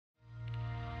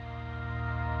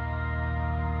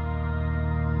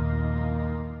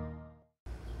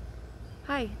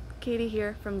Katie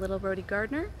here from Little Rhode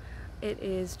Gardener. It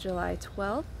is July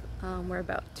 12th. We're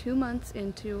about 2 months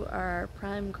into our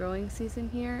prime growing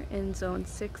season here in Zone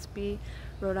 6B,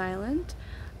 Rhode Island.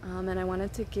 And I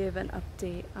wanted to give an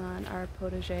update on our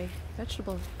potager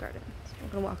vegetable garden. So we're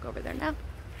going to walk over there now.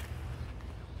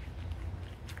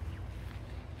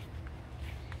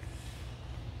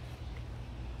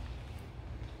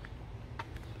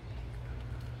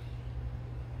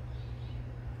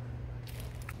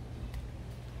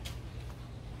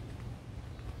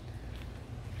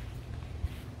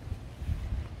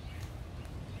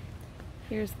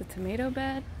 Here's the tomato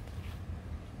bed.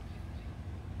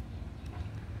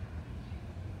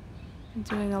 I'm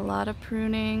doing a lot of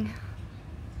pruning,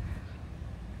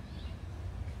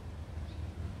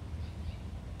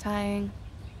 tying.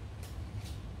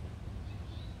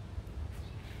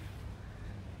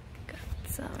 Got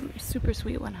some super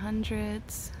sweet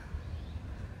 100s.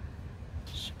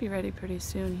 Should be ready pretty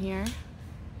soon here.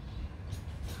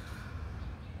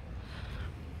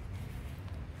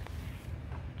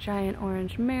 Giant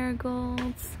orange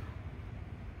marigolds.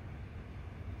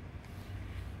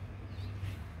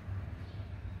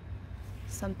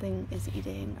 Something is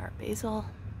eating our basil.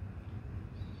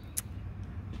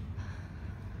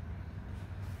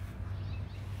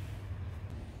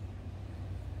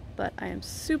 But I am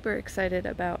super excited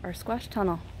about our squash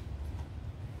tunnel.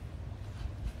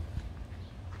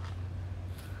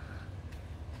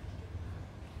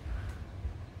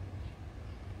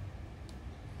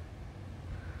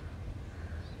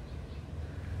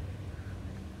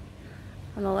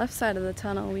 On the left side of the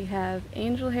tunnel we have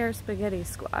angel hair spaghetti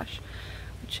squash,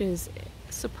 which is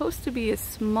supposed to be a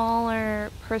smaller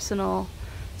personal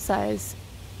size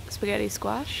spaghetti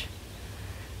squash.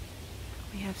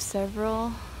 We have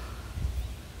several.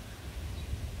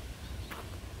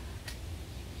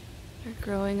 They're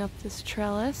growing up this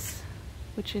trellis,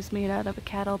 which is made out of a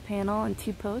cattle panel and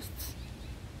T-posts.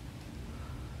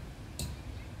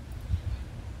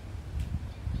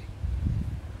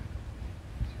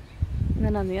 And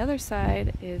then on the other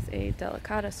side is a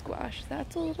delicata squash.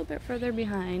 That's a little bit further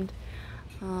behind,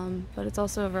 but it's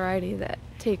also a variety that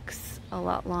takes a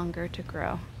lot longer to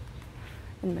grow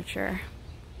and mature.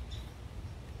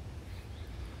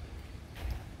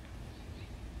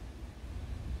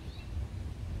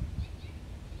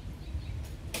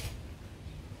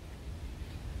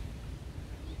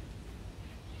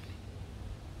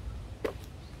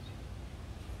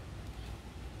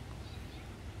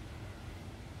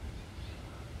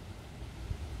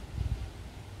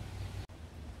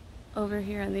 Over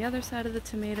here on the other side of the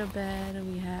tomato bed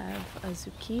we have a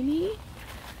zucchini.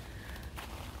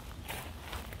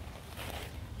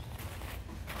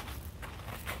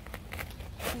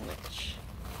 Which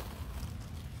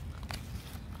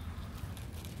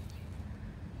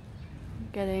I'm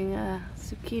getting a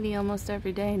zucchini almost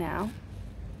every day now.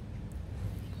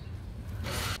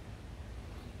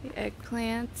 The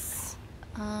eggplants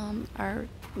are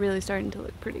really starting to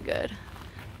look pretty good.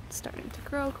 It's starting to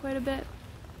grow quite a bit.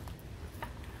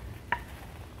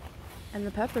 And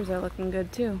the peppers are looking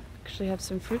good too. Actually have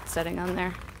some fruit setting on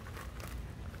there.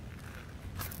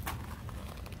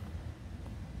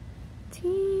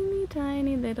 Teeny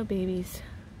tiny little babies.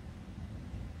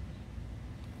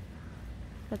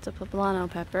 That's a poblano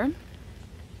pepper.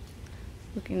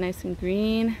 Looking nice and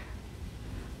green.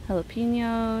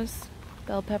 Jalapenos,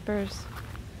 bell peppers.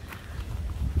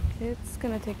 It's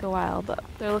gonna take a while, but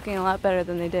they're looking a lot better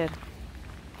than they did.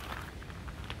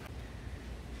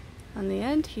 On the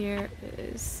end here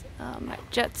is my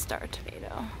Jet Star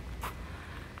tomato.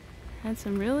 And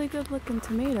some really good looking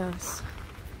tomatoes.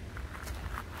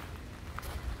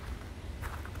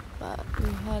 But we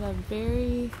had a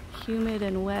very humid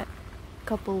and wet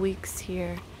couple weeks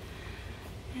here.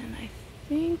 And I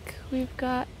think we've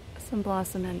got some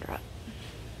blossom end rot.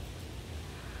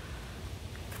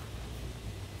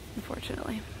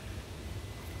 Unfortunately.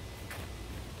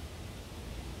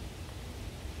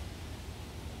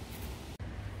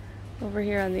 Over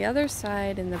here on the other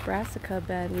side in the Brassica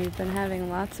bed, we've been having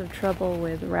lots of trouble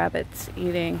with rabbits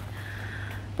eating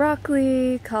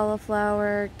broccoli,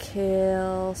 cauliflower,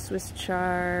 kale, Swiss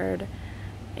chard,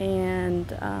 and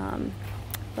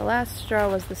the last straw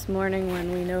was this morning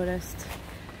when we noticed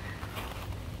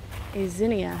a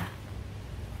zinnia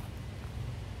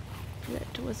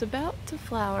that was about to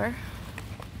flower.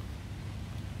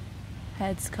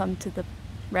 Heads come to the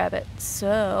rabbit,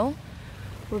 so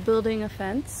we're building a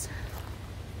fence.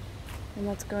 And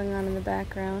that's going on in the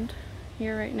background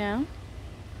here right now.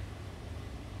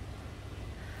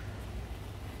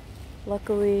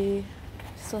 Luckily,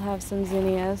 still have some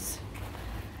zinnias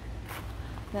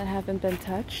that haven't been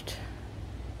touched.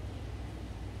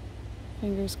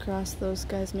 Fingers crossed those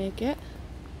guys make it.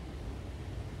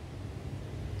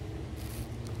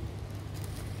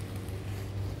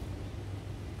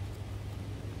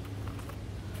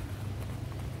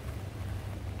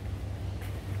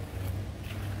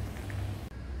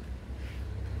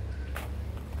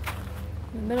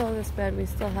 In the middle of this bed we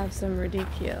still have some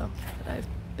radicchio that I've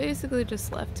basically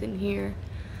just left in here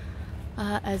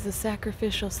as a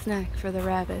sacrificial snack for the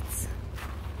rabbits.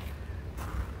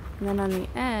 And then on the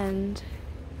end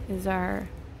is our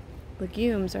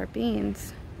legumes, our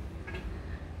beans.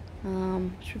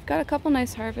 Which we've got a couple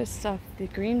nice harvests off the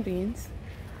green beans.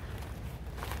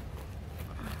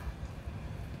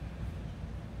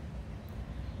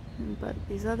 But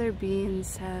these other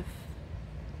beans have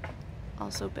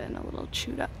also been a little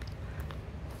chewed up.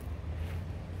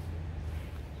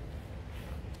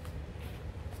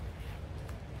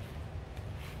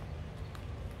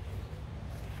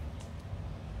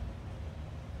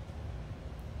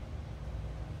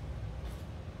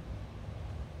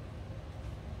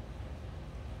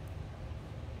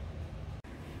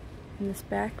 In this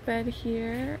back bed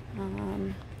here,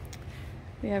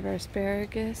 we have our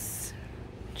asparagus,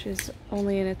 which is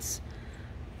only in its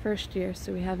first year,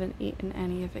 so we haven't eaten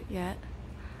any of it yet.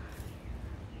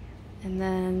 And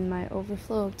then my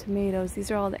overflow of tomatoes.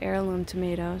 These are all the heirloom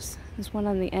tomatoes. This one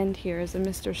on the end here is a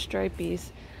Mr.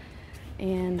 Stripey's,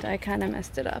 and I kind of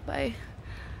messed it up. I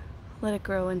let it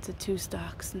grow into 2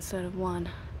 stalks instead of 1.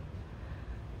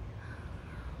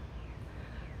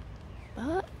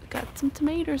 But we got some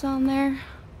tomatoes on there.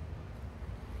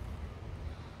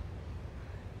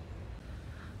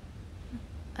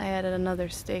 I added another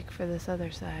stake for this other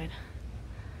side.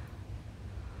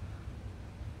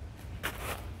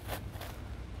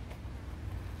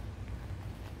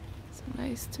 Some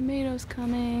nice tomatoes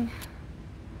coming.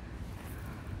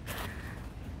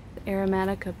 The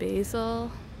Aromatica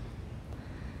basil.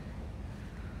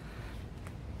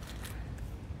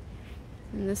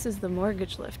 And this is the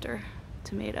mortgage lifter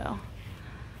tomato.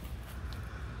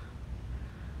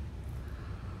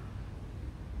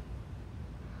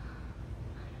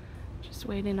 Just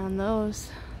waiting on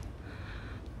those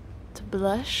to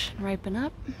blush and ripen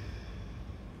up.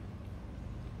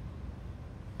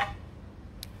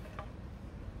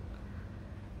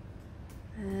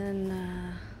 And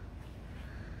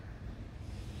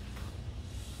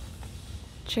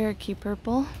Cherokee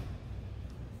purple.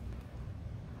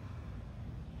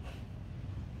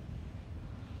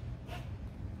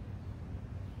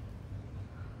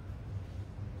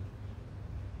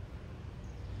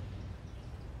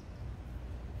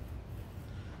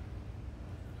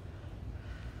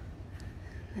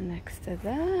 And next to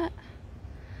that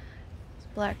is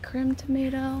black crim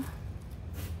tomato.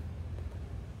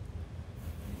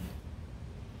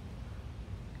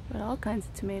 Got all kinds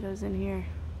of tomatoes in here.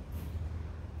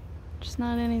 Just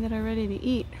not any that are ready to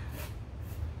eat.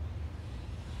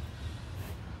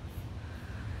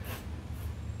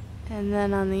 And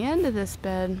then on the end of this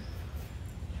bed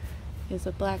is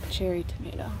a black cherry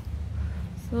tomato.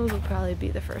 So those will probably be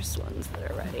the first ones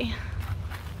that are ready.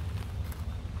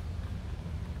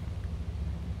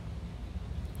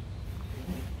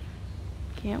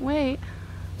 Can't wait.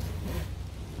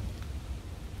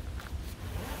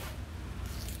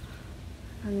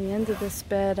 On the end of this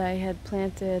bed I had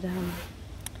planted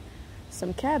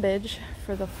some cabbage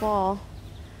for the fall,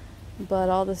 but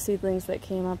all the seedlings that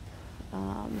came up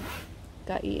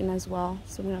got eaten as well,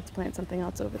 so I'm gonna have to plant something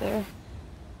else over there.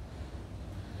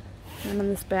 And on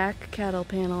this back cattle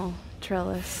panel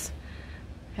trellis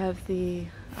I have the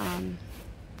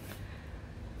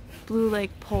Blue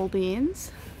Lake pole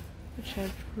beans, which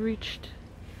have reached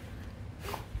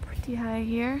pretty high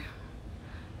here.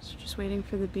 So just waiting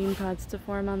for the bean pods to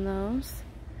form on those.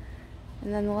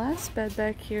 And then the last bed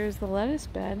back here is the lettuce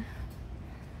bed,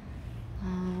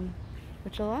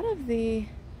 which a lot of the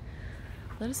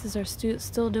lettuces are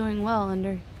still doing well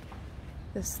under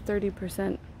this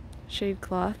 30% shade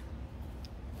cloth.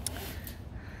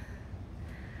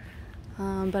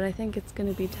 But I think it's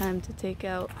going to be time to take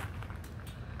out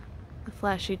the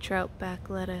flashy trout back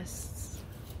lettuce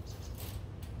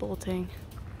bolting.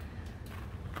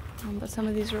 But some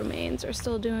of these romaines are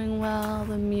still doing well.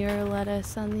 The mirror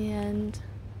lettuce on the end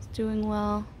is doing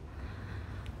well.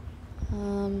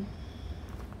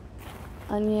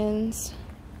 Onions,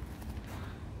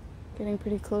 getting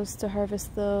pretty close to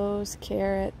harvest those.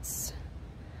 Carrots.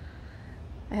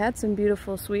 I had some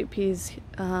beautiful sweet peas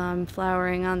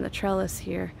flowering on the trellis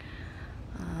here,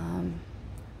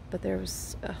 but there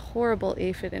was a horrible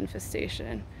aphid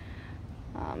infestation,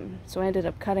 so I ended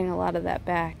up cutting a lot of that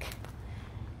back,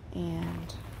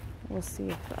 and we'll see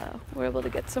if we're able to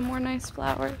get some more nice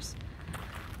flowers.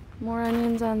 More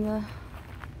onions on the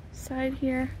side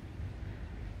here.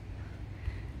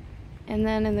 And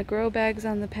then in the grow bags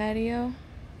on the patio,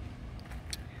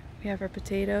 we have our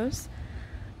potatoes.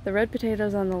 The red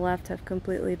potatoes on the left have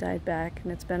completely died back,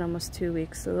 and it's been almost 2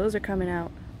 weeks, so those are coming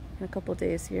out in a couple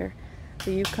days here.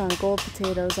 The Yukon gold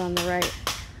potatoes on the right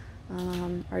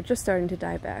are just starting to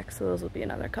die back, so those will be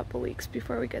another couple weeks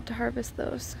before we get to harvest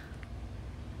those.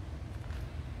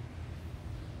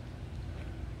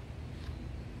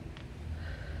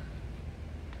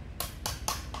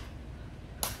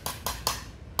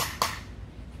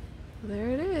 There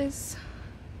it is,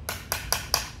 the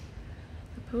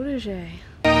potager.